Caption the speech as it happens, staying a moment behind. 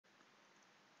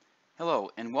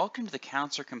Hello, and welcome to the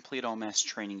CounselEAR Complete OMS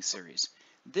training series.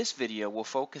 This video will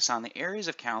focus on the areas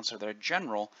of CounselEAR that are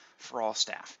general for all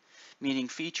staff, meaning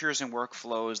features and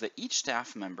workflows that each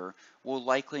staff member will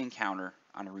likely encounter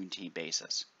on a routine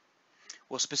basis.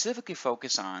 We'll specifically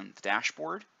focus on the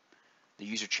dashboard, the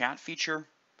user chat feature,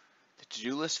 the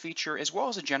to-do list feature, as well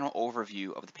as a general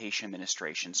overview of the patient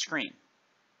administration screen.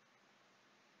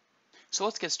 So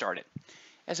let's get started.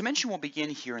 As I mentioned, we'll begin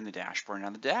here in the dashboard.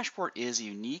 Now, the dashboard is a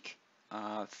unique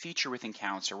feature within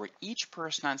CounselEAR where each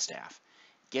person on staff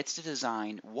gets to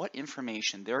design what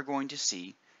information they're going to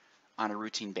see on a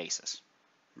routine basis.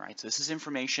 Right? So this is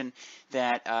information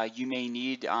that you may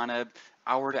need on a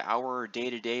hour-to-hour, or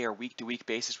day-to-day, or week-to-week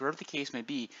basis, whatever the case may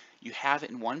be. You have it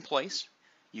in one place.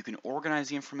 You can organize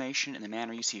the information in the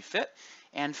manner you see fit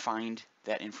and find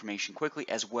that information quickly,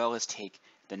 as well as take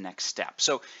the next step.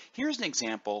 So here's an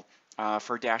example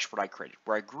for a dashboard I created,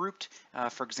 where I grouped,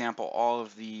 for example, all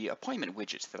of the appointment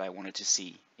widgets that I wanted to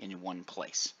see in one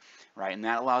place, right? And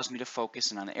that allows me to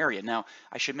focus in on the area. Now,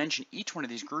 I should mention each one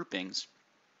of these groupings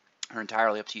are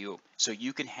entirely up to you. So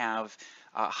you can have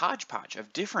a hodgepodge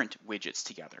of different widgets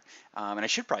together. And I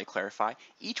should probably clarify,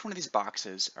 each one of these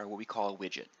boxes are what we call a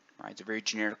widget. Right? So very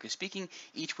generically speaking,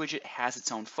 each widget has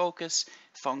its own focus,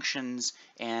 functions,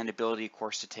 and ability, of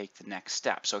course, to take the next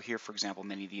step. So here, for example,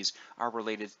 many of these are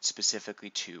related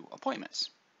specifically to appointments.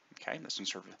 Okay, this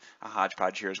one's sort of a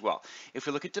hodgepodge here as well. If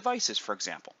we look at devices, for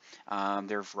example,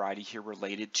 there are a variety here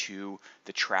related to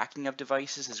the tracking of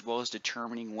devices as well as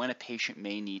determining when a patient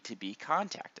may need to be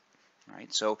contacted.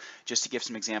 Right, so just to give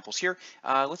some examples here,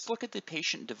 let's look at the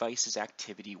patient devices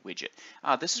activity widget.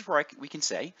 This is where we can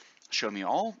say, show me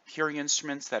all hearing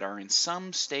instruments that are in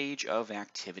some stage of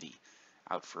activity.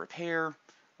 Out for repair,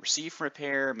 received for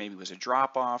repair, maybe it was a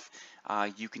drop-off.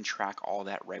 You can track all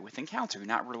that right within CounselEAR. You're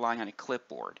not relying on a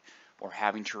clipboard or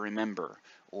having to remember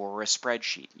or a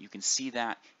spreadsheet. You can see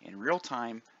that in real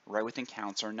time right within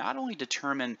CounselEAR. Not only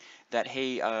determine that,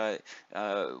 hey,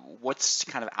 what's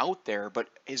kind of out there, but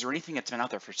is there anything that's been out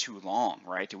there for too long,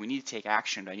 right? Do we need to take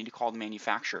action? Do I need to call the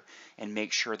manufacturer and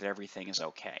make sure that everything is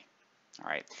okay? All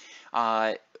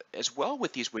right. As well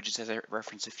with these widgets, as I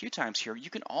referenced a few times here, you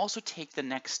can also take the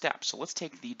next step. So let's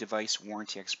take the device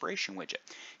warranty expiration widget.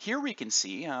 Here we can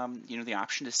see, the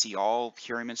option to see all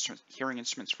hearing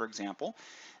instruments, for example,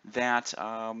 that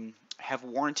have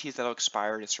warranties that will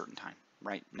expire at a certain time.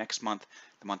 Right, next month,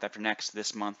 the month after next,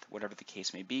 this month, whatever the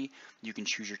case may be. You can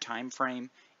choose your time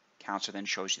frame. CounselEAR then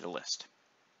shows you the list,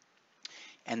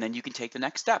 and then you can take the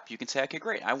next step. You can say, okay,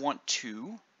 great, I want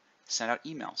to send out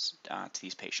emails to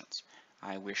these patients.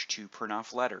 I wish to print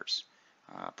off letters,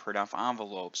 print off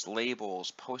envelopes, labels,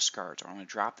 postcards, or I want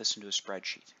to drop this into a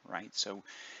spreadsheet, right? So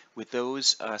with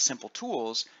those simple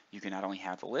tools, you can not only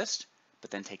have the list,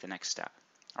 but then take the next step.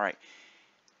 All right.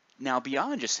 Now,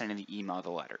 beyond just sending the email or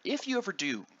the letter, if you ever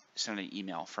do send an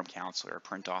email from CounselEAR or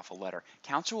print off a letter,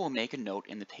 CounselEAR will make a note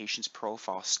in the patient's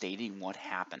profile stating what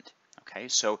happened. Okay,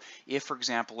 so if, for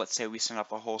example, let's say we send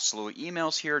out a whole slew of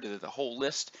emails here to the whole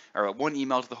list, or one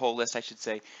email to the whole list, I should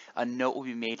say, a note will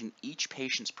be made in each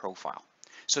patient's profile.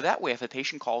 So that way, if a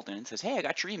patient called in and says, hey, I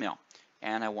got your email,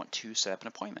 and I want to set up an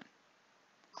appointment.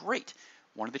 Great.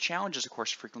 One of the challenges, of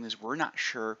course, frequently is we're not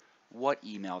sure what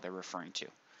email they're referring to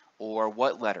or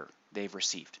what letter they've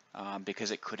received, because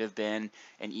it could have been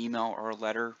an email or a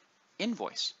letter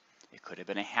invoice. It could have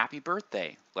been a happy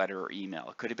birthday letter or email.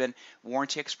 It could have been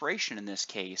warranty expiration in this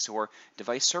case, or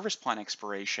device service plan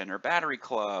expiration, or battery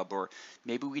club, or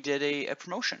maybe we did a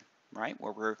promotion, right,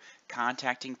 where we're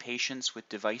contacting patients with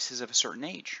devices of a certain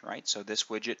age, right? So this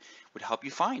widget would help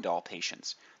you find all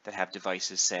patients that have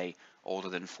devices, say, older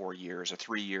than 4 years or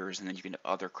 3 years, and then you can have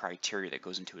other criteria that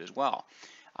goes into it as well.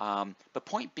 But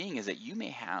point being is that you may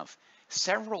have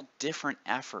several different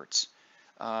efforts,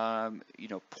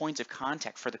 points of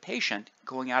contact for the patient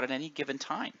going out at any given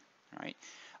time, right?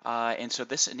 And so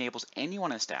this enables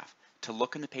anyone on staff to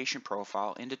look in the patient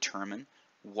profile and determine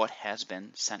what has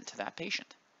been sent to that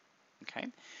patient, okay?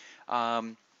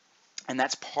 And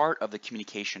that's part of the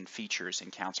communication features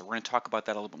in CounselEAR. We're going to talk about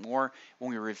that a little bit more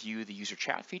when we review the user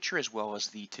chat feature as well as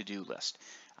the to-do list.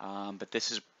 But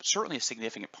this is certainly a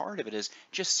significant part of it, is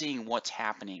just seeing what's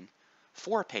happening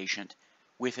for a patient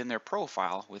within their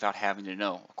profile without having to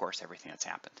know, of course, everything that's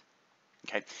happened.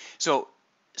 Okay, so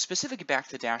specifically back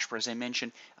to the dashboard, as I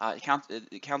mentioned,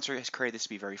 CounselEAR has created this to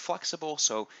be very flexible,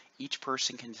 so each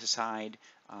person can decide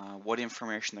what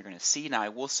information they're going to see. Now, I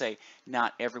will say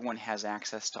not everyone has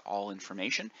access to all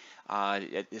information.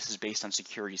 This is based on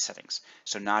security settings,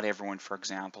 so not everyone, for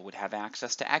example, would have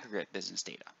access to aggregate business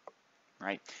data.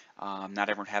 right? Not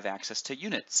everyone have access to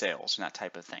unit sales and that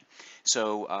type of thing.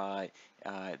 So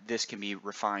this can be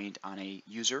refined on a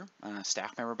user,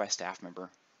 staff member by staff member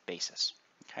basis.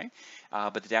 Okay,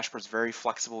 but the dashboard is very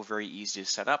flexible, very easy to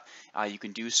set up. You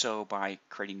can do so by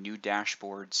creating new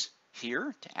dashboards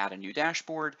here to add a new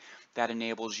dashboard. That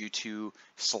enables you to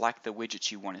select the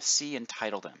widgets you want to see and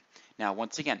title them. Now,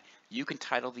 once again, you can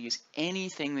title these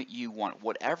anything that you want,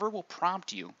 whatever will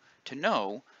prompt you to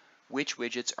know which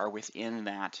widgets are within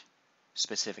that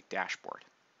specific dashboard.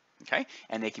 Okay,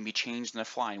 and they can be changed on the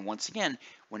fly. And once again,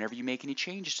 whenever you make any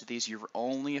changes to these, you're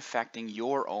only affecting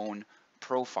your own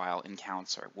profile in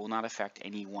CounselEAR. It will not affect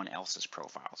anyone else's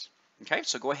profiles. Okay,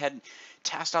 so go ahead and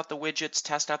test out the widgets,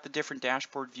 test out the different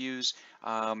dashboard views,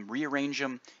 rearrange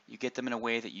them, you get them in a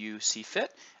way that you see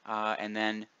fit, and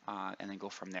then go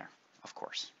from there, of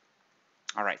course.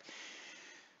 All right,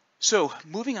 so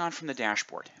moving on from the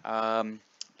dashboard.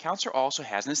 CounselEAR also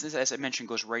has, and this, as I mentioned,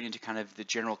 goes right into kind of the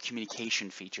general communication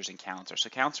features in CounselEAR. So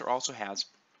CounselEAR also has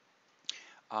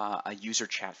a user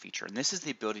chat feature, and this is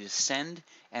the ability to send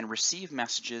and receive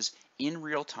messages in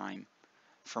real time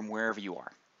from wherever you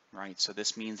are, right? So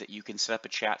this means that you can set up a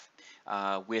chat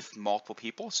with multiple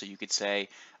people. So you could say,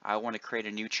 I want to create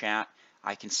a new chat.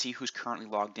 I can see who's currently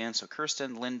logged in. So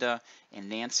Kirsten, Linda, and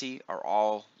Nancy are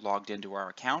all logged into our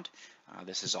account.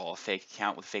 This is all a fake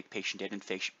account with fake patient data and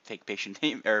fake patient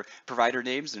name or provider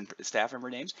names and staff member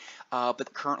names.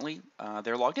 But currently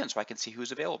they're logged in, so I can see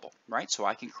who's available, right? So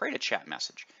I can create a chat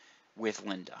message with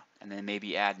Linda and then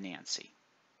maybe add Nancy,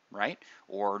 right?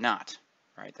 Or not,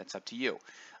 right? That's up to you.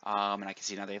 And I can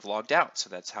see now they've logged out, so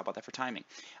that's, how about that for timing?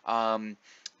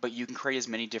 But you can create as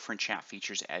many different chat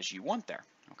features as you want there,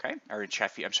 okay? Or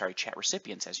chat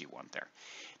recipients as you want there.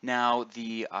 Now,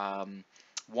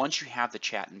 once you have the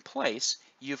chat in place,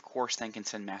 you of course then can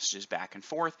send messages back and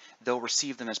forth. They'll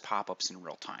receive them as pop-ups in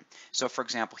real time. So for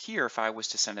example, here, if I was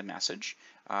to send a message,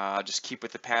 just keep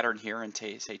with the pattern here and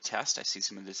say test. I see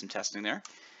someone did some testing there.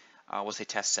 We'll say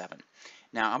test 7.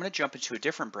 Now I'm going to jump into a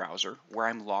different browser where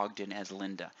I'm logged in as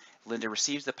Linda. Linda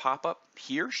receives the pop-up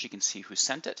here. She can see who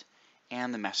sent it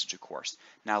and the message, of course.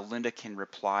 Now Linda can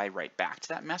reply right back to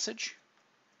that message.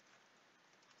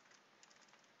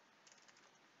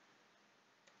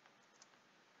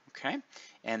 Okay,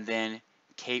 and then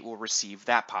Kate will receive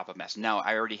that pop-up message. Now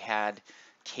I already had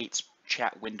Kate's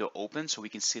chat window open, so we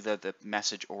can see that the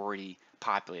message already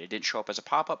populated. It didn't show up as a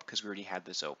pop-up because we already had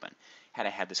this open. Had I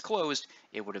had this closed,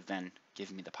 it would have then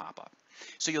given me the pop-up.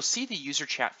 So you'll see the user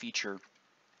chat feature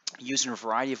used in a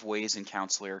variety of ways in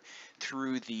CounselEAR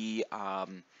through the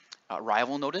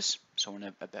arrival notice. So when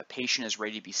a patient is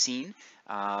ready to be seen,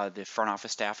 the front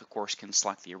office staff, of course, can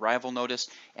select the arrival notice,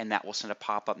 and that will send a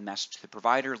pop-up message to the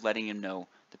provider letting him know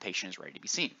the patient is ready to be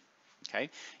seen. Okay.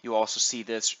 You also see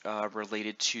this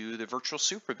related to the virtual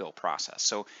super bill process.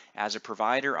 So as a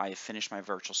provider, I have finished my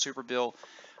virtual super bill.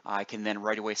 I can then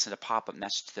right away send a pop-up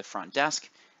message to the front desk,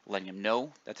 letting them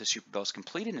know that the super bill is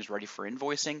completed and is ready for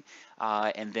invoicing.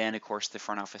 And then, of course, the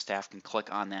front office staff can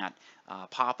click on that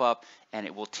pop-up, and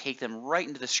it will take them right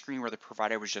into the screen where the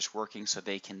provider was just working, so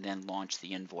they can then launch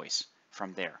the invoice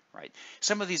from there. Right.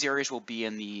 Some of these areas will be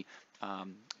in the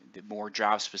more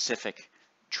job-specific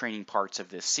training parts of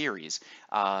this series.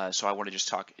 So I want to just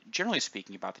talk, generally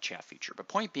speaking, about the chat feature. But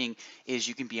point being is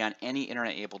you can be on any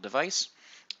internet-enabled device.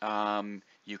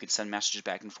 You can send messages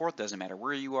back and forth. Doesn't matter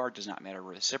where you are. Does not matter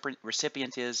where the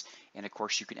recipient is. And of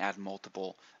course, you can add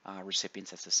multiple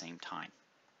recipients at the same time.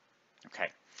 Okay.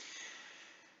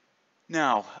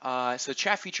 Now, so the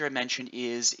chat feature I mentioned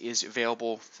is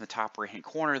available in the top right-hand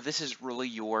corner. This is really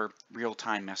your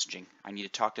real-time messaging. I need to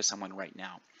talk to someone right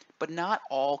now. But not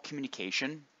all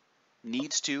communication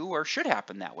needs to or should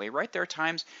happen that way, right? There are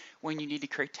times when you need to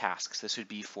create tasks. This would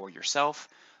be for yourself,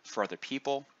 for other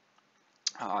people.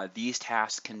 These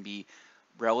tasks can be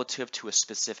relative to a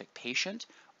specific patient,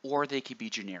 or they could be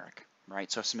generic,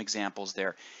 right? So some examples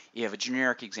there. You have a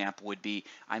generic example would be,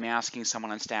 I'm asking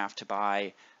someone on staff to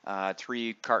buy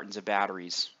 3 cartons of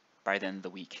batteries by the end of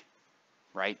the week,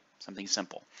 right? Something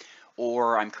simple.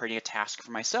 Or I'm creating a task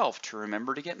for myself to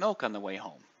remember to get milk on the way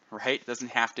home, right? It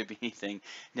doesn't have to be anything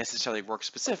necessarily work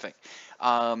specific.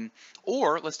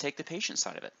 Or let's take the patient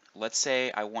side of it. Let's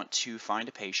say I want to find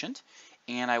a patient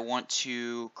and I want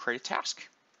to create a task.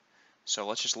 So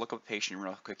let's just look up a patient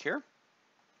real quick here.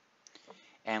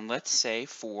 And let's say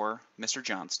for Mr.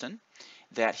 Johnston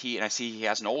that and I see he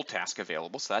has an old task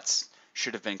available, so that's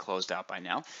should have been closed out by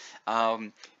now.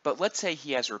 But let's say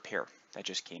he has a repair that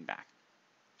just came back.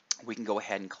 We can go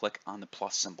ahead and click on the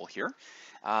plus symbol here.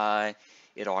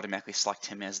 It automatically select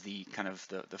him as the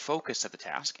focus of the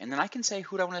task, and then I can say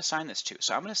who do I want to assign this to.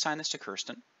 So I'm going to assign this to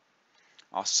Kirsten.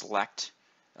 I'll select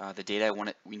the date I want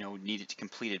it, need it to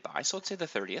completed by. So let's say the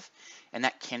 30th, and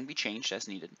that can be changed as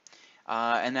needed.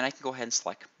 And then I can go ahead and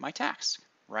select my task,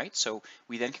 right? So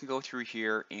we then can go through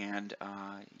here and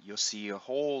you'll see a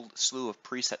whole slew of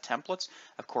preset templates.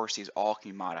 Of course, these all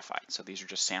can be modified. So these are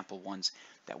just sample ones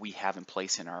that we have in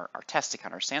place in our test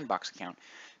account, our sandbox account,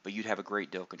 but you'd have a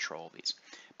great deal of control of these.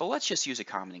 But let's just use a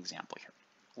common example here.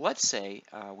 Let's say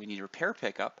we need a repair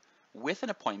pickup with an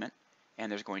appointment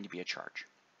and there's going to be a charge.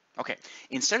 Okay,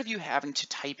 instead of you having to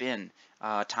type in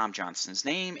Tom Johnson's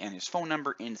name and his phone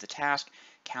number into the task,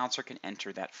 CounselEAR can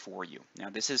enter that for you. Now,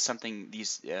 this is something,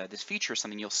 this feature is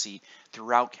something you'll see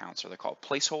throughout CounselEAR. They're called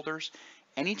placeholders.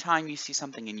 Anytime you see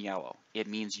something in yellow, it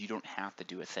means you don't have to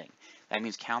do a thing. That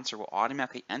means CounselEAR will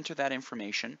automatically enter that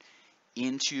information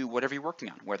into whatever you're working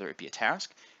on, whether it be a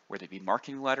task, whether it be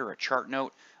marketing letter, a chart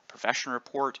note, professional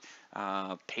report,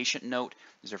 patient note.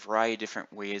 There's a variety of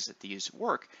different ways that these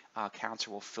work. CounselEAR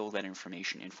will fill that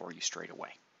information in for you straight away.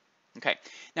 Okay,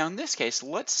 now in this case,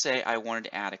 let's say I wanted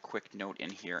to add a quick note in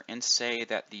here and say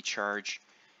that the charge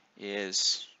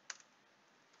is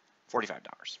 $45.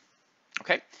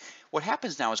 Okay, what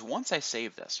happens now is once I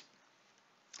save this,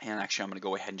 and actually I'm going to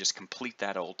go ahead and just complete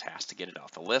that old task to get it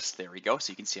off the list. There we go,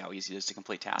 so you can see how easy it is to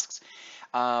complete tasks.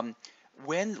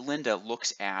 When Linda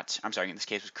looks at, I'm sorry, in this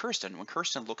case with Kirsten, when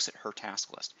Kirsten looks at her task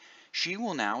list, she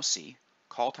will now see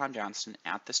call Tom Johnson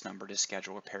at this number to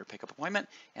schedule a repair pickup appointment,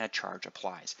 and a charge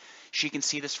applies. She can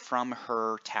see this from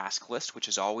her task list, which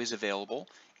is always available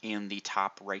in the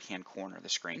top right-hand corner of the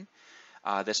screen.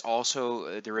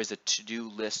 There is a to-do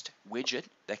list widget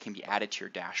that can be added to your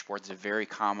dashboard. It's a very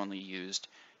commonly used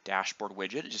dashboard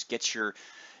widget. It just gets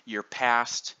your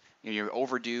past, your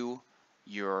overdue,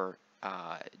 your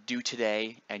due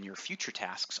today, and your future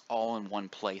tasks all in one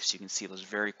place. You can see those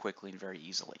very quickly and very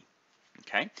easily.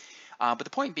 Okay, but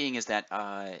the point being is that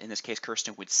in this case,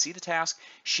 Kirsten would see the task.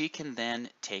 She can then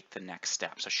take the next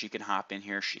step. So she can hop in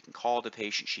here. She can call the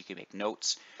patient. She can make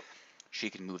notes. She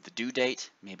can move the due date.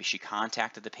 Maybe she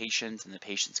contacted the patient and the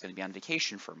patient's going to be on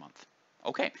vacation for a month.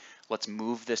 Okay, let's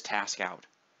move this task out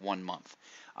 1 month.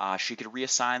 She could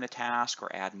reassign the task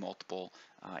or add multiple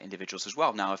individuals as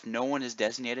well. Now, if no one is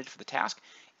designated for the task,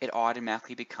 it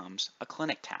automatically becomes a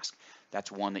clinic task.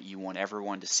 That's one that you want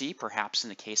everyone to see, perhaps in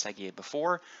the case I gave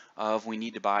before of we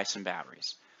need to buy some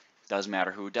batteries. Doesn't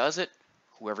matter who does it,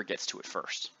 whoever gets to it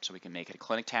first. So we can make it a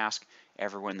clinic task,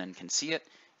 everyone then can see it,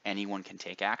 anyone can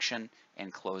take action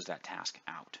and close that task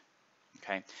out.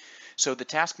 Okay, so the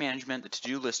task management, the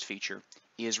to-do list feature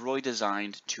is really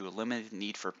designed to eliminate the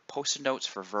need for post-it notes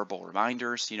for verbal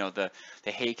reminders. The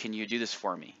hey, can you do this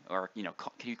for me? Or can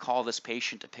you call this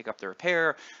patient to pick up the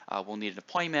repair? We'll need an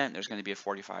appointment. There's going to be a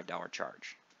 $45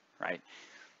 charge, right?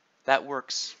 That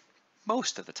works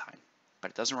most of the time,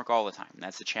 but it doesn't work all the time.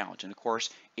 That's the challenge. And of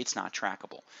course, it's not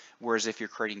trackable. Whereas if you're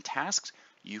creating tasks,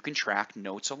 you can track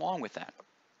notes along with that.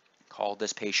 Call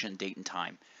this patient date and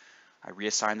time. I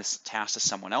reassign this task to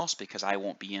someone else because I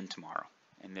won't be in tomorrow,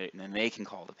 and then they can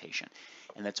call the patient,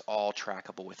 and that's all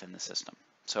trackable within the system.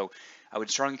 So I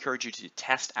would strongly encourage you to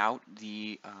test out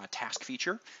the task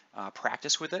feature,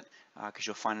 practice with it, because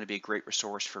you'll find it to be a great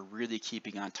resource for really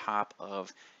keeping on top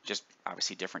of just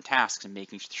obviously different tasks and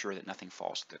making sure that nothing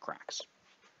falls through the cracks.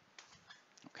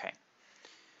 Okay.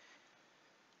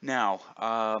 Now,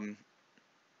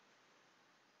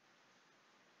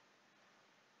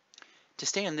 to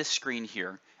stay on this screen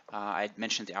here, I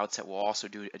mentioned at the outset we'll also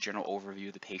do a general overview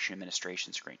of the patient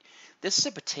administration screen. This is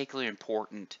a particularly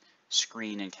important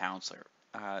screen in CounselEAR.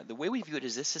 The way we view it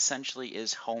is this essentially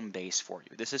is home base for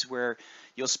you. This is where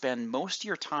you'll spend most of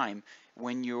your time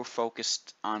when you're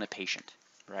focused on a patient,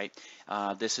 right?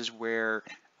 This is where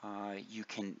you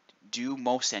can do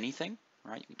most anything,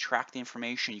 right? You can track the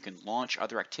information, you can launch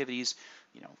other activities,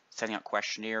 sending out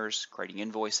questionnaires, creating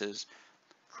invoices,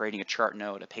 creating a chart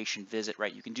note, a patient visit,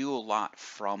 right? You can do a lot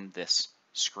from this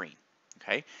screen,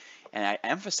 okay? And I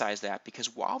emphasize that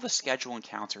because while the schedule in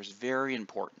CounselEAR is very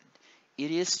important, it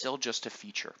is still just a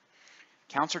feature.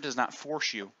 CounselEAR does not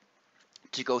force you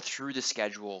to go through the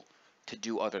schedule to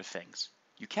do other things.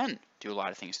 You can do a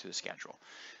lot of things through the schedule,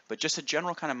 but just a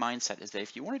general kind of mindset is that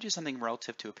if you want to do something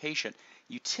relative to a patient,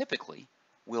 you typically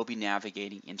will be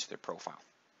navigating into their profile.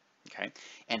 Okay,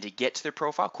 and to get to their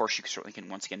profile, of course, you certainly can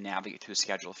once again navigate through the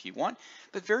schedule if you want,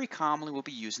 but very commonly we'll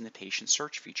be using the patient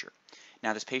search feature.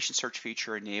 Now, this patient search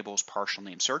feature enables partial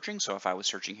name searching. So if I was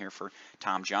searching here for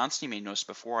Tom Johnson, you may notice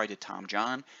before I did Tom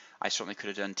John, I certainly could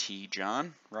have done T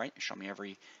John, right? Show me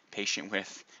every patient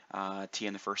with T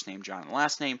in the first name, John in the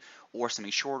last name, or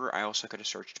something shorter. I also could have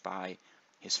searched by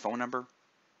his phone number,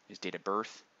 his date of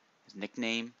birth, his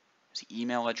nickname, his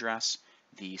email address,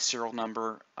 the serial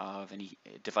number of any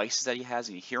devices that he has,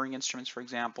 any hearing instruments, for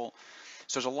example.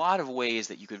 So there's a lot of ways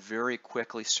that you could very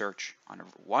quickly search on a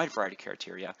wide variety of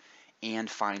criteria and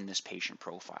find this patient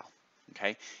profile.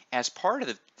 Okay, as part of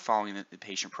the following the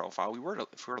patient profile, if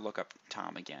we were to look up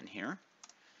Tom again here,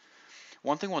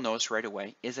 one thing we'll notice right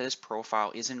away is that his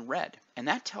profile is in red, and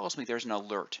that tells me there's an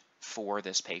alert for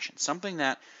this patient, something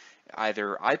that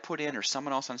either I put in or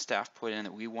someone else on staff put in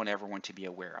that we want everyone to be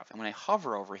aware of. And when I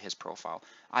hover over his profile,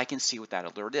 I can see what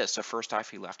that alert is. So first off,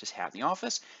 he left his hat in the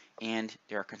office, and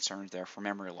there are concerns there for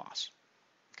memory loss.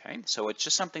 Okay, so it's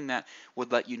just something that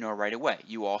would let you know right away.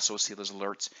 You also see those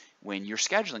alerts when you're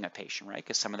scheduling a patient, right?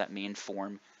 Because some of that may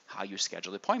inform how you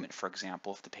schedule the appointment. For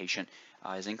example, if the patient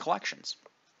is in collections.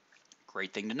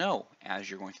 Great thing to know as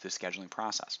you're going through the scheduling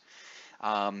process.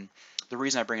 The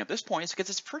reason I bring up this point is because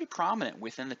it's pretty prominent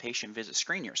within the patient visit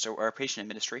screen here, so or patient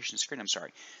administration screen, I'm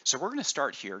sorry. So we're going to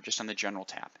start here just on the general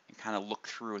tab and kind of look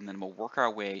through, and then we'll work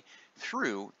our way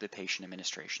through the patient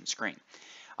administration screen.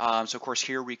 So of course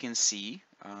here we can see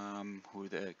who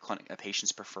the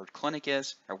patient's preferred clinic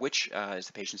is, or which is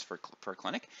the patient's preferred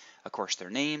clinic, of course their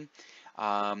name.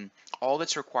 All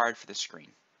that's required for the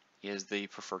screen is the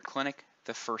preferred clinic,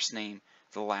 the first name,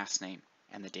 the last name,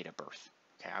 and the date of birth.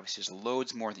 Okay, obviously there's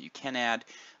loads more that you can add,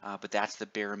 but that's the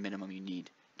bare minimum you need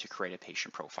to create a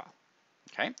patient profile.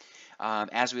 Okay,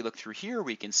 as we look through here,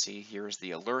 we can see here's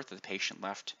the alert that the patient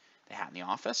left the hat in the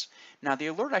office. Now the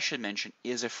alert, I should mention,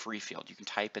 is a free field. You can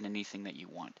type in anything that you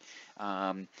want.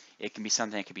 It can be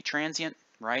something that can be transient,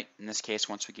 right? In this case,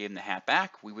 once we gave him the hat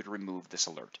back, we would remove this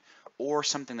alert, or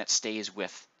something that stays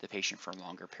with the patient for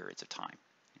longer periods of time.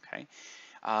 Okay.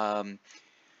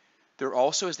 There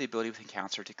also is the ability within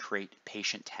CounselEAR to create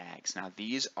patient tags. Now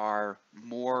these are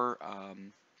more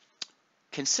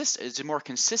consistent. It's a more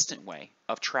consistent way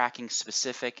of tracking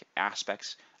specific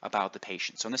aspects about the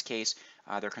patient. So in this case,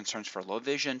 there are concerns for low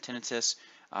vision, tinnitus,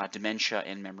 dementia,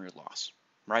 and memory loss.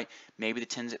 Right? Maybe the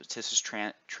tinnitus is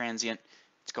transient.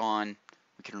 It's gone.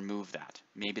 We can remove that.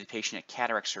 Maybe the patient had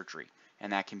cataract surgery,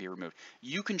 and that can be removed.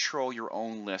 You control your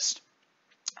own list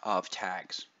of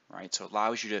tags. Right, so it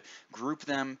allows you to group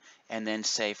them and then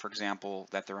say, for example,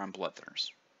 that they're on blood thinners.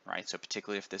 Right, so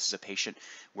particularly if this is a patient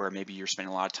where maybe you're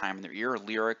spending a lot of time in their ear, a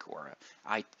lyric, or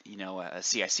a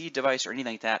CIC device, or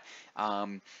anything like that,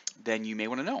 then you may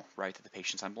want to know, right, that the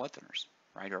patient's on blood thinners.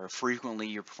 Right, or frequently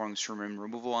you're performing serum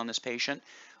removal on this patient,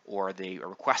 or they are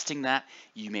requesting that,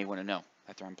 you may want to know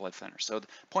that they're on blood thinners. So the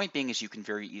point being is you can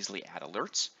very easily add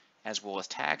alerts as well as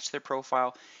tags to their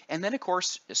profile. And then of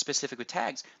course, specific with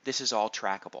tags, this is all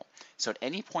trackable. So at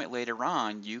any point later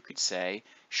on, you could say,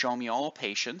 show me all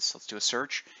patients, let's do a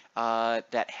search,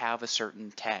 that have a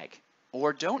certain tag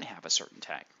or don't have a certain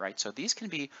tag, right? So these can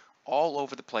be all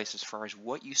over the place as far as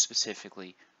what you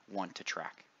specifically want to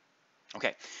track.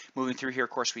 Okay, moving through here, of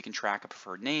course, we can track a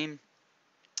preferred name,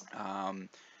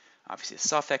 obviously the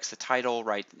suffix, the title,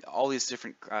 right? All these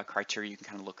different criteria you can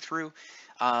kind of look through.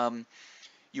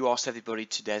 You also have the ability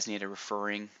to designate a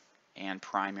referring and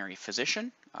primary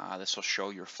physician. This will show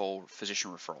your full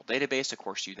physician referral database. Of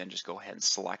course, you then just go ahead and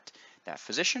select that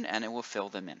physician and it will fill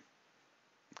them in.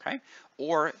 Okay?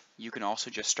 Or you can also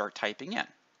just start typing in.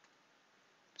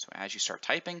 So as you start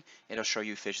typing, it'll show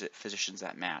you physicians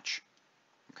that match.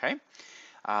 Okay?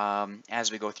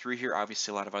 As we go through here,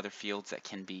 obviously a lot of other fields that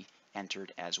can be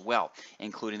entered as well,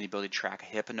 including the ability to track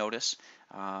a HIPAA notice,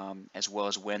 as well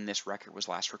as when this record was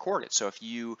last recorded. So if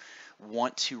you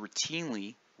want to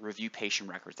routinely review patient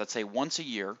records, let's say once a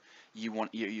year,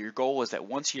 your goal is that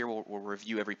once a year we'll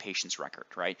review every patient's record,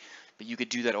 right? But you could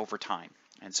do that over time.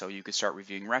 And so you could start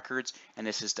reviewing records, and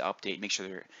this is to update, make sure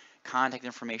their contact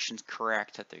information is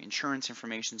correct, that the insurance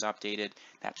information is updated,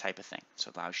 that type of thing. So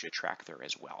it allows you to track there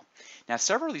as well. Now,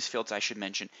 several of these fields I should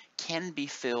mention can be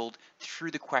filled through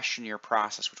the questionnaire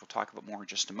process, which we'll talk about more in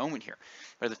just a moment here.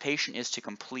 But if the patient is to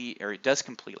complete, or it does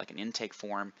complete, like an intake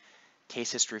form,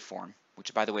 case history form,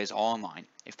 which by the way is all online,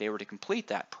 if they were to complete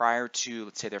that prior to,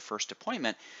 let's say, their first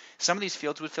appointment, some of these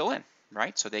fields would fill in.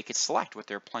 Right, so they could select what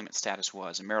their employment status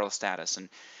was, and marital status, and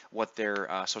what their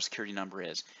social security number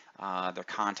is, their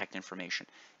contact information.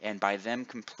 And by them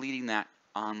completing that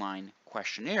online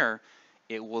questionnaire,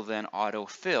 it will then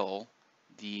autofill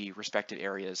the respective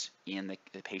areas in the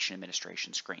patient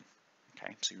administration screen.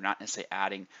 Okay, so you're not necessarily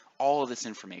adding all of this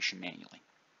information manually.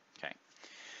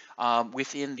 Okay,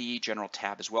 within the general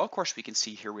tab as well, of course, we can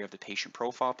see here we have the patient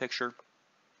profile picture.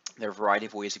 There are a variety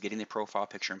of ways of getting the profile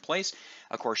picture in place.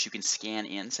 Of course, you can scan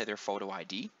in, say, their photo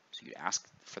ID. So you ask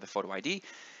for the photo ID,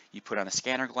 you put on a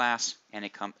scanner glass, and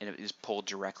it is pulled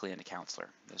directly into CounselEAR.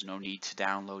 There's no need to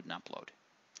download and upload.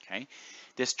 Okay,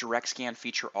 this direct scan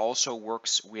feature also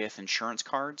works with insurance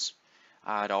cards.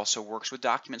 It also works with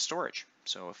document storage.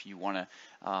 So if you want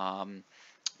to,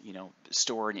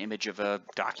 store an image of a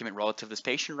document relative to this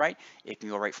patient, right, it can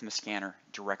go right from the scanner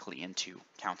directly into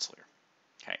CounselEAR.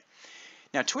 Okay.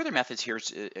 Now, two other methods here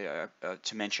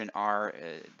to mention are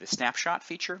the snapshot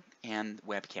feature and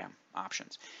webcam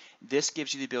options. This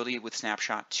gives you the ability with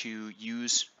snapshot to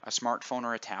use a smartphone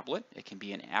or a tablet. It can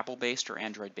be an Apple-based or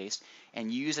Android-based,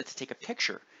 and use it to take a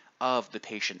picture of the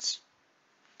patient's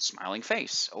smiling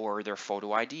face or their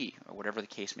photo ID or whatever the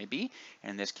case may be.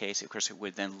 And in this case, of course, it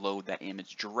would then load that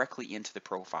image directly into the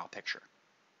profile picture.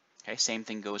 Okay, same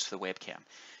thing goes for the webcam.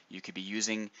 You could be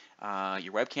using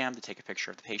your webcam to take a picture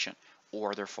of the patient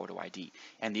or their photo ID.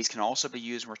 And these can also be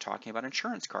used when we're talking about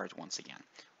insurance cards once again,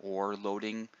 or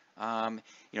loading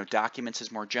documents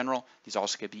as more general. These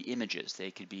also could be images.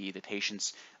 They could be the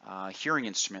patient's hearing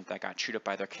instrument that got chewed up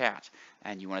by their cat,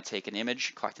 and you want to take an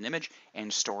image, collect an image,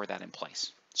 and store that in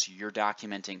place. So you're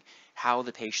documenting how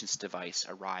the patient's device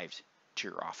arrived to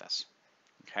your office.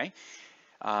 Okay.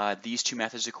 These two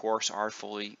methods, of course,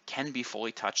 can be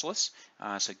fully touchless,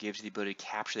 so it gives you the ability to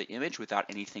capture the image without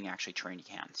anything actually training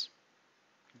hands.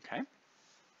 Okay.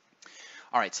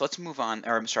 All right, so let's move on,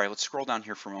 or I'm sorry, let's scroll down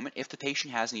here for a moment. If the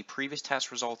patient has any previous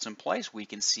test results in place, we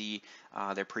can see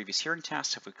their previous hearing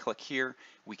tests. If we click here,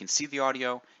 we can see the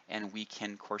audio, and we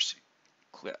can, of course,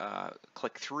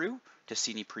 click through to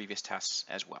see any previous tests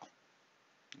as well.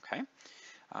 Okay.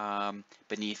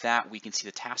 Beneath that, we can see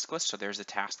the task list. So there's the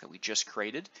task that we just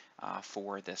created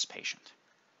for this patient.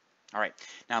 All right,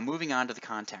 now moving on to the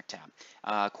contact tab.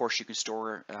 Of course, you can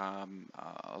store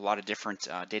a lot of different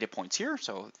data points here.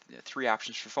 So 3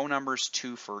 options for phone numbers,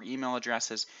 2 for email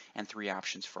addresses, and 3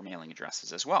 options for mailing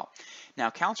addresses as well. Now,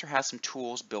 CounselEAR has some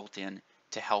tools built in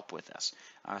to help with this.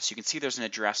 So you can see there's an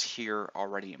address here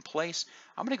already in place.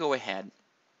 I'm going to go ahead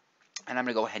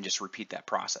and just repeat that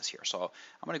process here. So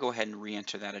I'm going to go ahead and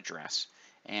re-enter that address.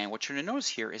 And what you're going to notice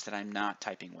here is that I'm not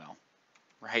typing well,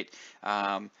 right?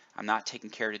 I'm not taking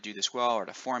care to do this well or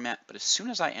to format, but as soon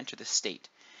as I enter the state,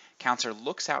 CounselEAR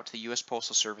looks out to the U.S.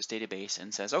 Postal Service database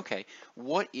and says, okay,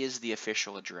 what is the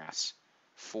official address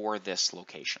for this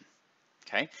location?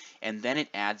 Okay, and then it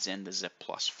adds in the zip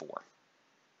 +4.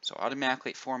 So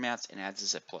automatically it formats and adds a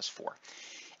zip +4.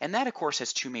 And that, of course,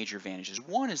 has 2 major advantages.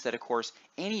 One is that, of course,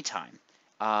 anytime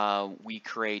we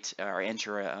create or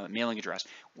enter a mailing address,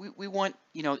 we want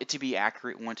it to be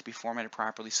accurate, we want it to be formatted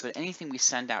properly, so that anything we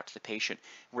send out to the patient,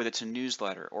 whether it's a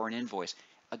newsletter or an invoice,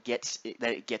 it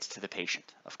gets to the patient,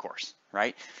 of course,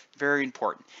 right? Very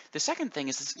important. The second thing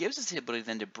is this gives us the ability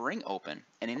then to bring open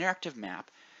an interactive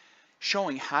map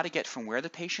showing how to get from where the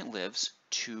patient lives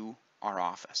to our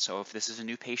office. So if this is a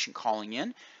new patient calling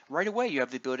in, right away you have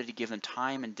the ability to give them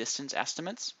time and distance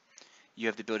estimates. You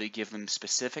have the ability to give them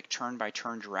specific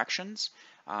turn-by-turn directions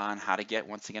on how to get,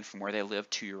 once again, from where they live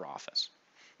to your office.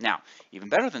 Now, even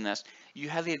better than this, you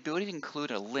have the ability to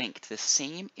include a link to the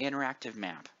same interactive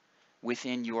map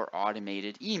within your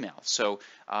automated email. So,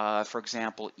 for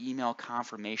example, email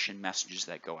confirmation messages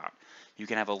that go out. You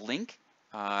can have a link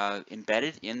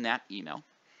embedded in that email.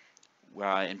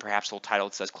 And perhaps a little title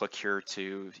that says click here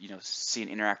to see an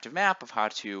interactive map of how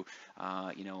to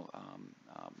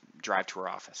drive to our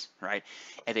office, right?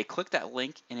 And they click that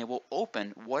link and it will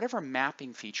open whatever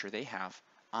mapping feature they have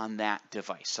on that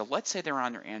device. So let's say they're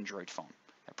on their Android phone.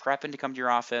 They're prepping to come to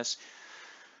your office.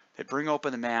 They bring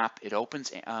open the map. It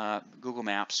opens Google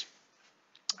Maps.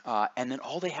 And then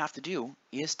all they have to do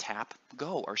is tap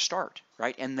go or start,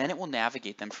 right? And then it will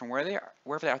navigate them from wherever they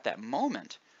are at that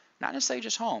moment, not necessarily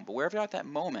just home, but wherever they are at that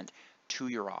moment, to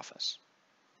your office.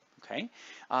 Okay.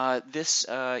 This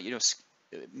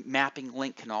mapping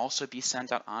link can also be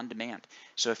sent out on demand.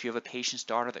 So if you have a patient's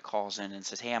daughter that calls in and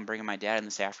says, "Hey, I'm bringing my dad in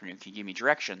this afternoon. Can you give me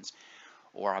directions?"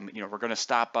 Or we're going to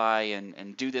stop by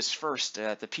and do this first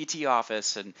at the PT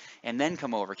office and then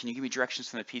come over. Can you give me directions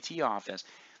from the PT office?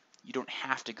 You don't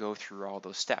have to go through all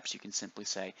those steps. You can simply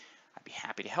say, "I'd be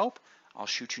happy to help. I'll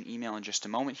shoot you an email in just a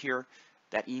moment here."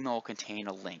 That email will contain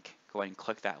a link. Go ahead and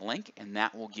click that link, and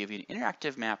that will give you an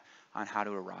interactive map on how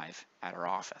to arrive at our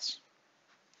office.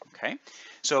 Okay,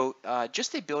 so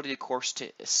just the ability, of course,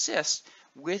 to assist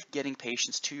with getting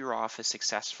patients to your office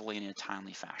successfully and in a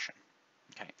timely fashion.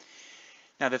 Okay,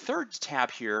 now the third tab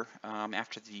here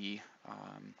after the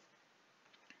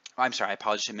I'm sorry, I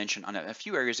apologize to mention on a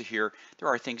few areas of here, there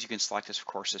are things you can select as, of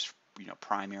course, as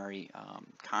primary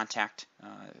contact,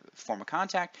 form of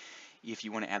contact. If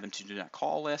you want to add them to do not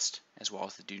call list, as well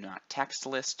as the do not text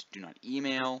list, do not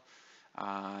email,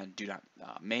 do not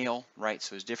mail, right?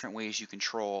 So there's different ways you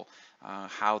control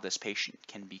how this patient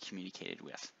can be communicated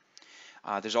with.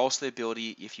 There's also the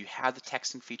ability, if you have the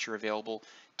texting feature available,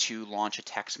 to launch a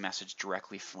text message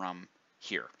directly from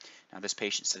here. Now this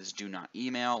patient says do not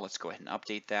email. Let's go ahead and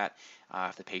update that.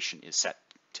 If the patient is set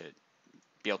to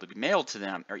be able to be mailed to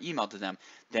them or emailed to them,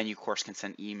 then you of course can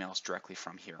send emails directly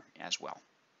from here as well.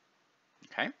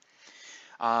 Okay.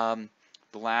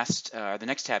 The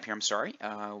next tab here, I'm sorry,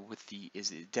 is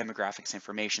the demographics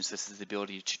information. So this is the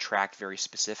ability to track very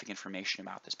specific information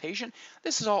about this patient.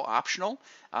 This is all optional,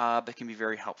 but can be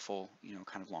very helpful,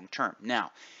 kind of long term.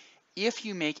 Now, if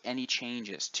you make any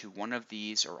changes to one of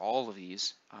these or all of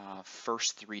these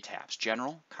first three tabs,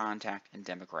 general, contact, and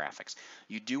demographics,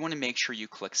 you do want to make sure you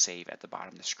click save at the bottom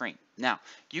of the screen. Now,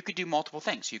 you could do multiple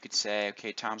things. You could say,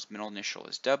 okay, Tom's middle initial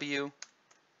is W.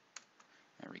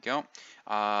 There we go.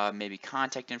 Maybe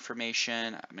contact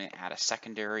information. I'm going to add a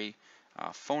secondary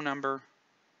phone number.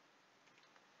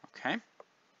 Okay.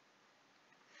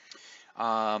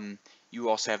 You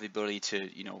also have the ability to,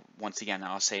 once again,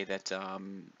 I'll say that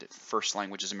the first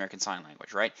language is American Sign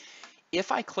Language, right?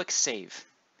 If I click save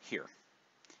here,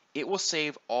 it will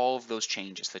save all of those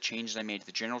changes. The changes I made to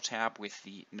the general tab with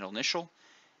the middle initial,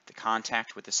 the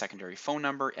contact with the secondary phone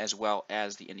number, as well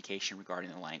as the indication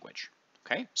regarding the language.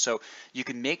 Okay, so you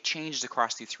can make changes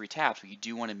across these three tabs, but you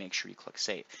do want to make sure you click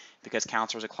save. Because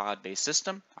CounselEAR is a cloud-based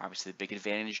system, obviously the big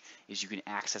advantage is you can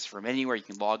access from anywhere, you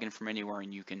can log in from anywhere,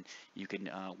 and you can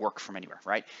work from anywhere,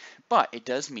 right? But it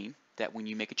does mean that when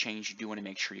you make a change, you do want to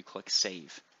make sure you click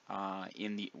save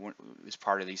as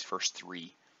part of these first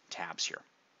three tabs here.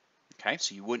 Okay,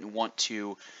 so you wouldn't want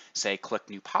to say click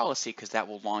new policy because that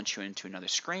will launch you into another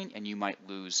screen and you might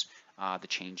lose the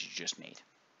change you just made.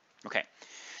 Okay.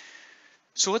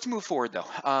 So let's move forward though.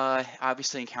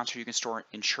 Obviously in CounselEAR you can store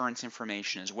insurance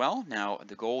information as well. Now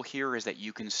the goal here is that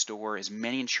you can store as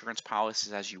many insurance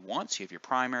policies as you want. So you have your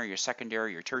primary, your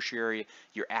secondary, your tertiary,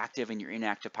 your active and your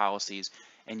inactive policies,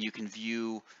 and you can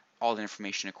view all the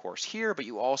information of course here, but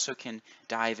you also can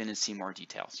dive in and see more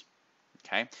details.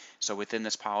 Okay, so within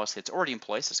this policy that's already in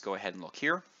place, let's go ahead and look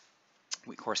here.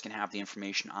 We of course can have the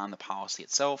information on the policy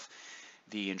itself,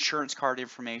 the insurance card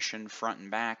information front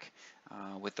and back,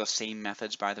 with those same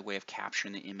methods, by the way, of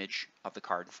capturing the image of the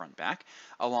card in front and back,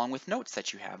 along with notes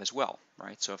that you have as well,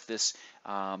 right? So if this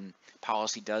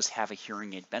policy does have a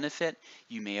hearing aid benefit,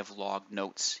 you may have logged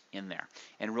notes in there.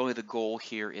 And really the goal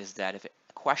here is that if a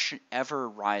question ever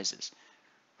arises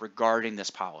regarding this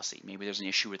policy, maybe there's an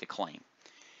issue with a claim,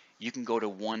 you can go to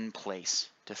one place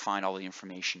to find all the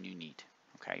information you need.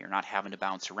 Okay, you're not having to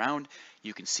bounce around.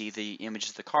 You can see the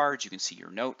images of the cards, you can see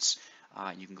your notes,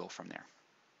 you can go from there.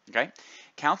 Okay,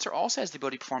 CounselEAR also has the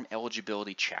ability to perform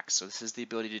eligibility checks. So this is the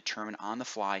ability to determine on the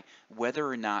fly whether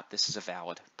or not this is a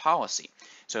valid policy.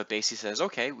 So it basically says,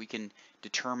 okay, we can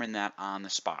determine that on the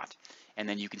spot. And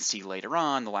then you can see later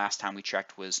on, the last time we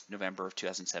checked was November of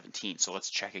 2017. So let's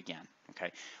check again.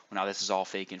 Okay, well now this is all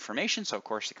fake information, so of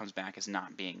course it comes back as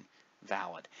not being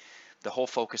valid. The whole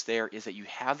focus there is that you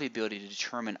have the ability to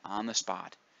determine on the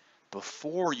spot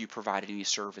before you provide any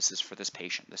services for this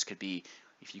patient. This could be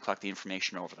if you collect the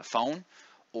information over the phone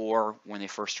or when they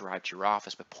first arrive to your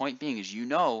office. But point being is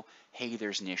hey,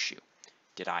 there's an issue.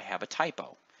 Did I have a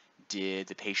typo? Did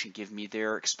the patient give me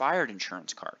their expired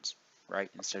insurance cards, right,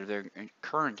 instead of their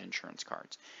current insurance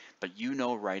cards? But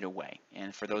right away.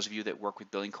 And for those of you that work with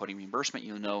billing, coding, reimbursement,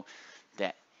 you'll know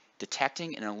that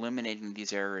detecting and eliminating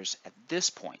these errors at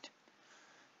this point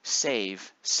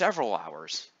save several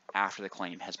hours after the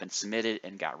claim has been submitted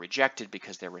and got rejected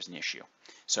because there was an issue.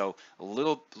 So a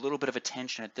little bit of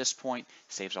attention at this point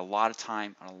saves a lot of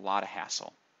time and a lot of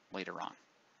hassle later on.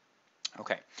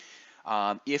 Okay,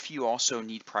 if you also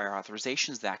need prior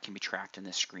authorizations, that can be tracked in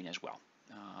this screen as well.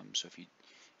 So if you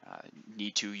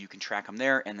need to, you can track them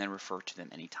there and then refer to them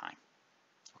anytime.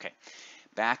 Okay,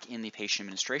 back in the patient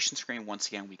administration screen, once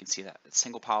again, we can see that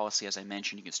single policy. As I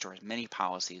mentioned, you can store as many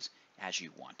policies as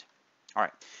you want. All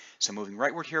right, so moving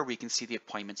rightward here, we can see the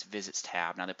Appointments Visits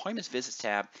tab. Now the Appointments Visits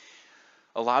tab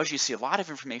allows you to see a lot of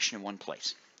information in one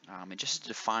place. And just to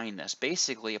define this,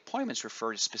 basically appointments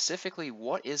refer to specifically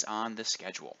what is on the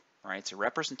schedule, right? It's a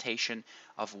representation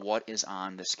of what is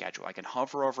on the schedule. I can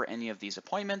hover over any of these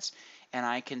appointments and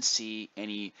I can see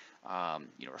any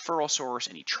referral source,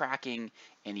 any tracking,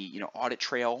 any audit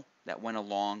trail that went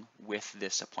along with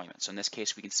this appointment. So in this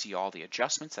case, we can see all the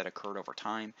adjustments that occurred over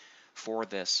time for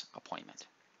this appointment.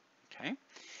 Okay,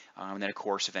 and then of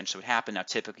course eventually what happened. Now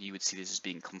typically you would see this as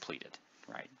being completed,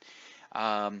 right?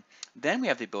 Then we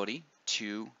have the ability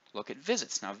to look at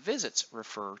visits. Now visits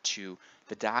refer to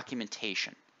the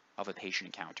documentation of a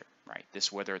patient encounter, right? This,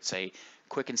 whether it's a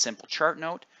quick and simple chart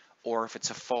note or if it's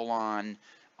a full-on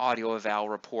audio eval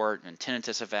report, and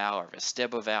tinnitus eval, or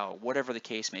vestibular eval, whatever the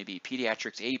case may be,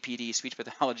 pediatrics, APD, speech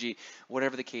pathology,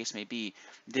 whatever the case may be,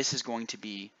 this is going to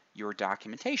be your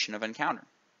documentation of encounter.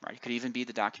 Right? It could even be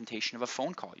the documentation of a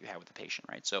phone call you had with the patient,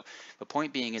 right? So the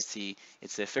point being is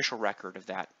it's the official record of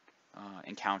that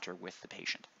encounter with the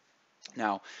patient.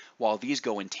 Now, while these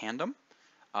go in tandem,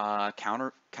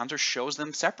 counselor shows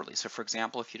them separately. So for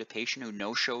example, if you had a patient who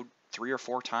no-showed 3 or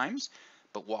 4 times,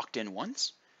 but walked in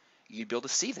once, you'd be able to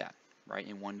see that, right,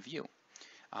 in one view.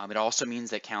 It also means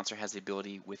that counselor has the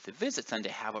ability with the visits then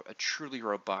to have a truly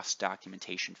robust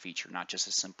documentation feature, not just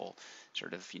a simple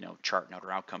sort of, chart note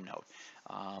or outcome note.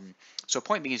 So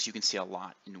point being is you can see a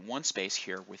lot in one space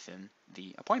here within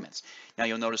the appointments. Now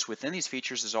you'll notice within these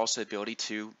features there's also the ability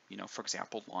to, for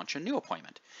example, launch a new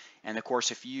appointment. And of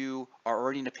course, if you are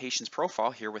already in a patient's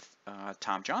profile here with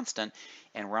Tom Johnston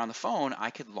and we're on the phone,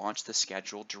 I could launch the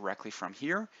schedule directly from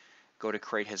here, go to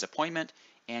create his appointment,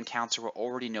 and counselor will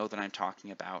already know that I'm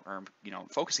talking about or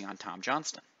focusing on Tom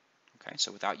Johnston. Okay,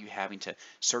 so without you having to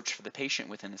search for the patient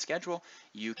within the schedule,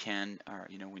 you can,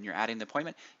 when you're adding the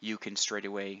appointment, you can straight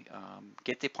away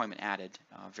get the appointment added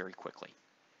very quickly.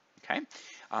 Okay,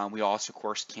 we also, of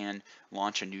course, can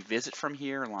launch a new visit from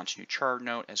here, launch a new chart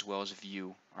note, as well as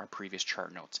view our previous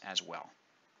chart notes as well.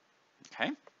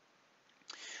 Okay.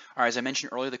 All right, as I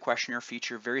mentioned earlier, the questionnaire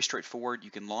feature, very straightforward. You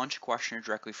can launch a questionnaire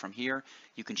directly from here.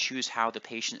 You can choose how the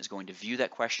patient is going to view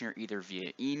that questionnaire, either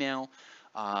via email.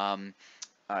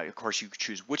 Of course, you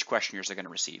choose which questionnaires they're going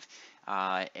to receive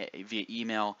via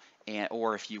email,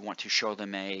 or if you want to show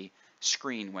them a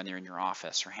screen when they're in your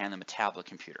office or hand them a tablet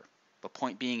computer. The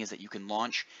point being is that you can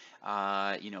launch,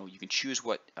 you can choose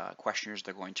what questionnaires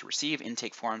they're going to receive,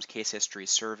 intake forms, case histories,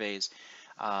 surveys,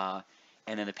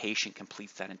 and then the patient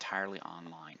completes that entirely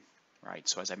online, right?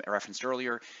 So as I referenced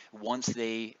earlier, once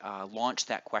they launch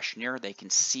that questionnaire, they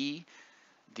can see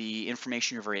the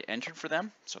information you've already entered for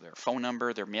them, so their phone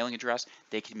number, their mailing address.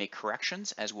 They can make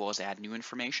corrections as well as add new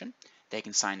information. They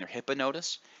can sign their HIPAA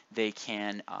notice. They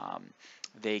can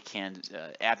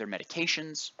add their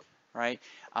medications, right?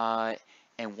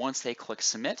 And once they click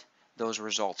submit, those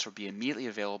results will be immediately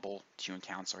available to you and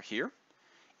counselor here,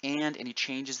 and any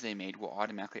changes they made will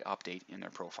automatically update in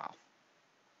their profile.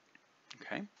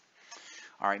 Okay.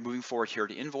 All right, moving forward here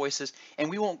to invoices, and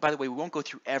we won't, by the way, we won't go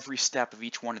through every step of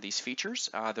each one of these features.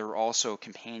 There are also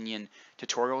companion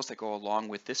tutorials that go along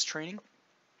with this training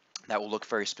that will look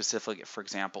very specifically, for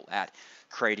example, at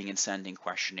creating and sending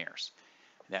questionnaires.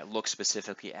 That look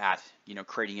specifically at,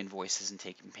 creating invoices and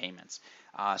taking payments.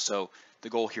 So the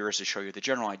goal here is to show you the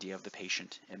general idea of the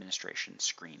patient administration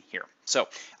screen here. So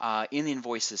in the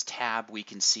invoices tab, we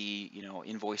can see,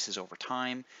 invoices over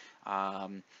time,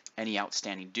 any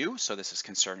outstanding due. So this is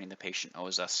concerning the patient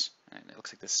owes us, and it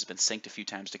looks like this has been synced a few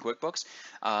times to QuickBooks.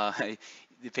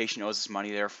 The patient owes us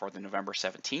money there for the November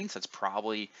 17th. That's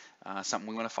probably something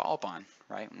we want to follow up on,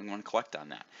 right? We want to collect on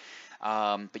that.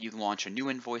 But you can launch a new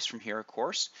invoice from here, of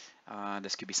course.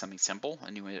 This could be something simple,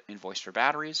 a new invoice for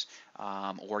batteries,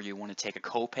 or you want to take a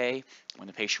copay when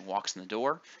the patient walks in the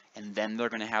door, and then they're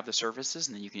going to have the services,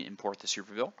 and then you can import the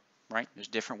super bill, right? There's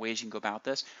different ways you can go about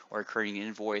this, or creating an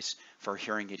invoice for a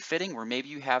hearing aid fitting, where maybe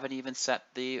you haven't even set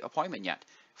the appointment yet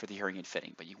for the hearing aid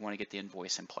fitting, but you want to get the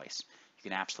invoice in place. You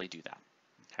can absolutely do that,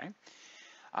 okay?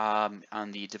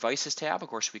 On the devices tab, of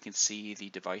course, we can see the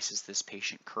devices this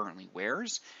patient currently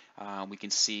wears. We can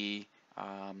see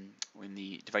in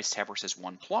the device tab where it says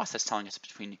 1+, that's telling us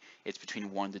it's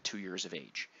between 1 to 2 years of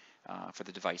age for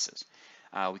the devices.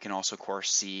 We can also, of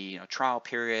course, see trial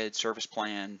period, service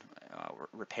plan,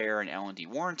 repair and L&D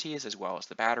warranties, as well as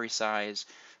the battery size,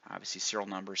 obviously serial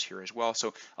numbers here as well.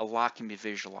 So a lot can be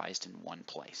visualized in one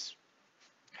place.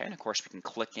 Okay, and of course we can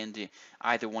click into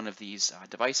either one of these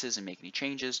devices and make any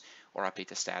changes or update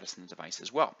the status in the device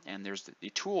as well. And there's the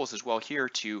tools as well here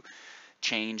to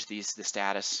change the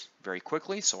status very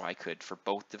quickly. So I could, for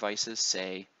both devices,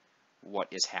 say what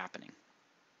is happening.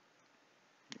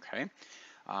 Okay,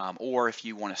 or if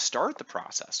you want to start the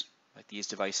process, like these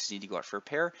devices need to go out for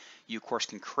repair, you of course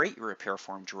can create your repair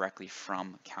form directly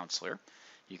from CounselEAR.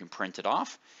 You can print it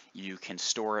off, you can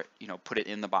store it, put it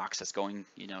in the box that's going,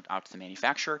 out to the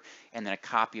manufacturer, and then a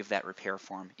copy of that repair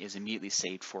form is immediately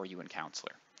saved for you in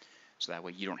CounselEAR. So that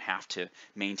way you don't have to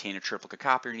maintain a triplicate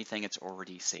copy or anything, it's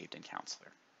already saved in CounselEAR.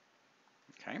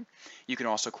 Okay. You can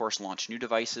also, of course, launch new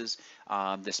devices.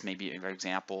 This may be, for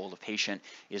example, the patient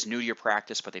is new to your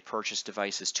practice, but they purchased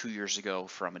devices 2 years ago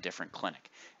from a different clinic,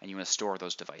 and you want to store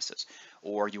those devices.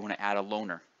 Or you want to add a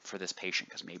loaner for this patient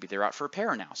because maybe they're out for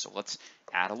repair now. So let's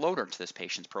add a loaner to this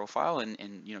patient's profile and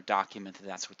document that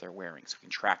that's what they're wearing, so we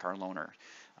can track our loaner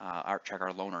check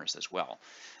our loaners as well.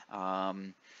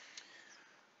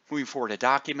 Moving forward to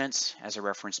documents, as I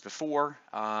referenced before,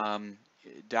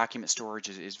 document storage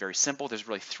is very simple. There's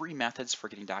really 3 methods for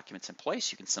getting documents in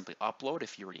place. You can simply upload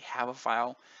if you already have a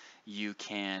file. You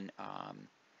can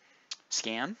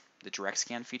scan, the direct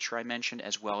scan feature I mentioned,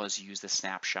 as well as use the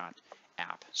snapshot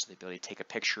app. So the ability to take a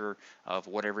picture of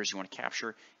whatever it is you want to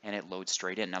capture and it loads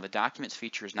straight in. Now the documents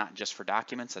feature is not just for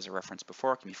documents, as I referenced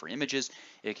before. It can be for images,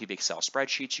 it can be Excel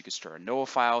spreadsheets, you could store a NOAA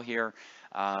file here,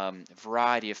 a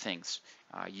variety of things.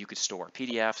 You could store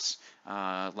PDFs,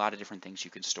 a lot of different things you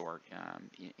can store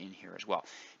in here as well.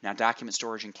 Now document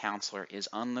storage in CounselEAR is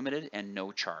unlimited and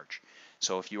no charge.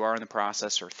 So if you are in the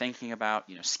process or thinking about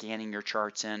scanning your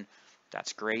charts in,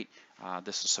 that's great.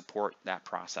 This will support that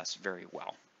process very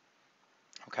well.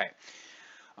 Okay,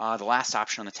 the last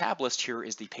option on the tab list here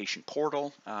is the patient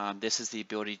portal. This is the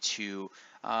ability to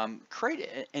create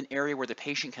an area where the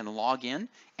patient can log in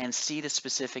and see the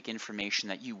specific information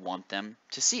that you want them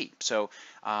to see. So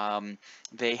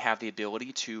they have the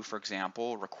ability to, for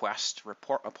example, request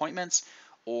appointments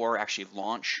or actually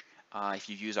launch. If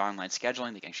you use online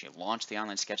scheduling, they can actually launch the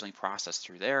online scheduling process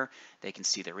through there. They can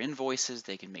see their invoices,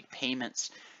 they can make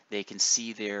payments, they can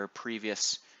see their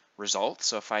previous results.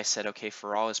 So if I said, okay,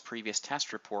 for all his previous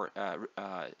test report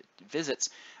visits,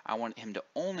 I want him to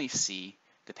only see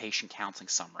the patient counseling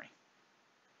summary.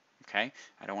 Okay,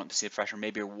 I don't want to see a professional,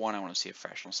 maybe one I want to see a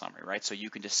professional summary, right? So you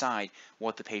can decide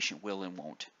what the patient will and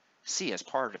won't see as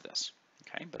part of this.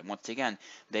 Okay, but once again,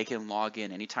 they can log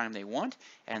in anytime they want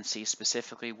and see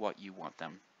specifically what you want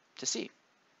them to see.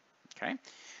 Okay.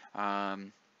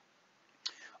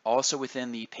 Also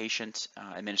within the patient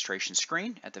administration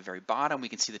screen, at the very bottom, we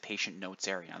can see the patient notes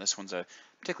area. Now this one's a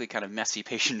particularly kind of messy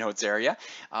patient notes area,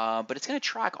 but it's going to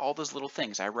track all those little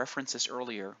things. I referenced this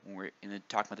earlier when we were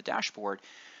talking about the dashboard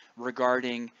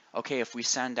regarding, okay, if we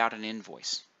send out an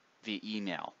invoice via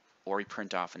email or we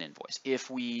print off an invoice,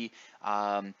 if we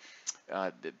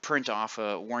print off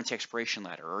a warranty expiration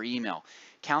letter or email,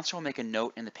 CounselEAR will make a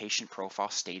note in the patient profile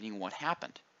stating what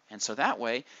happened. And so that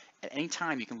way, at any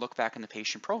time you can look back in the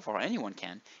patient profile, anyone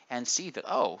can, and see that,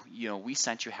 oh, we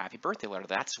sent you a happy birthday letter.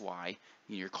 That's why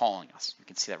you're calling us. You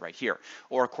can see that right here.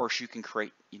 Or of course you can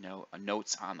create,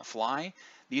 notes on the fly.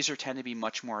 These tend to be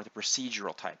much more the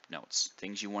procedural type notes,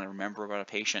 things you want to remember about a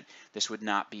patient. This would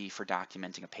not be for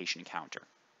documenting a patient encounter.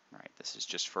 Right. This is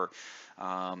just for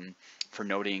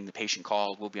noting the patient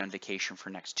called, will be on vacation for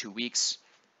next 2 weeks,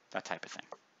 that type of thing.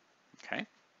 Okay.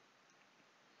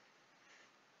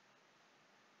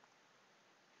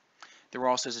 There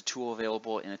also is a tool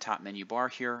available in the top menu bar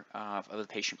here of the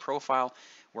patient profile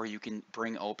where you can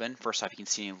bring open, first off, you can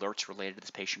see alerts related to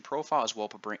this patient profile as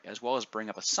well as bring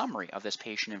up a summary of this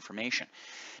patient information.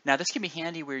 Now this can be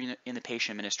handy where you're in the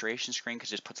patient administration screen because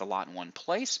it just puts a lot in one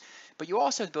place, but you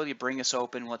also have the ability to bring this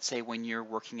open, let's say when you're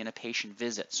working in a patient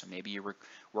visit. So maybe you're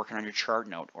working on your chart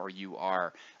note or you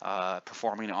are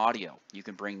performing an audio. You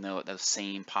can bring the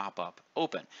same pop-up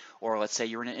open. Or let's say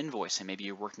you're in an invoice and maybe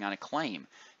you're working on a claim.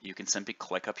 You can simply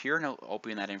click up here and it'll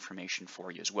open that information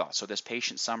for you as well. So this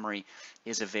patient summary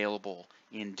is available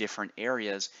in different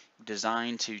areas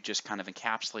designed to just kind of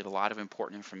encapsulate a lot of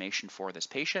important information for this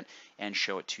patient and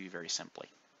show it to you very simply.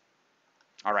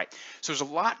 All right, so there's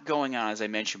a lot going on, as I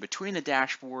mentioned, between the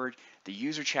dashboard, the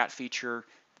user chat feature,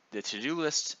 the to-do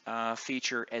list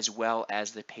feature, as well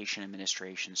as the patient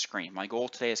administration screen. My goal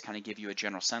today is kind of give you a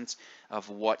general sense of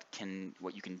what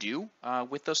you can do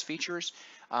with those features.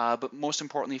 But most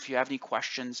importantly, if you have any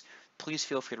questions, please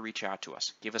feel free to reach out to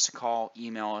us. Give us a call,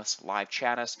 email us, live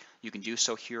chat us. You can do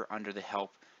so here under the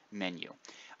help menu.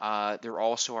 There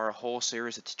also are a whole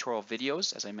series of tutorial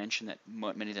videos, as I mentioned, that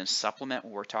many of them supplement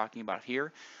what we're talking about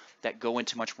here, that go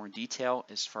into much more detail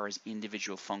as far as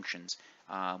individual functions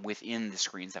within the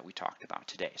screens that we talked about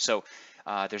today. So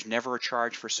there's never a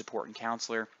charge for support in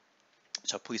CounselEAR,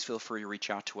 so please feel free to reach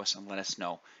out to us and let us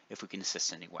know if we can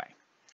assist in any way.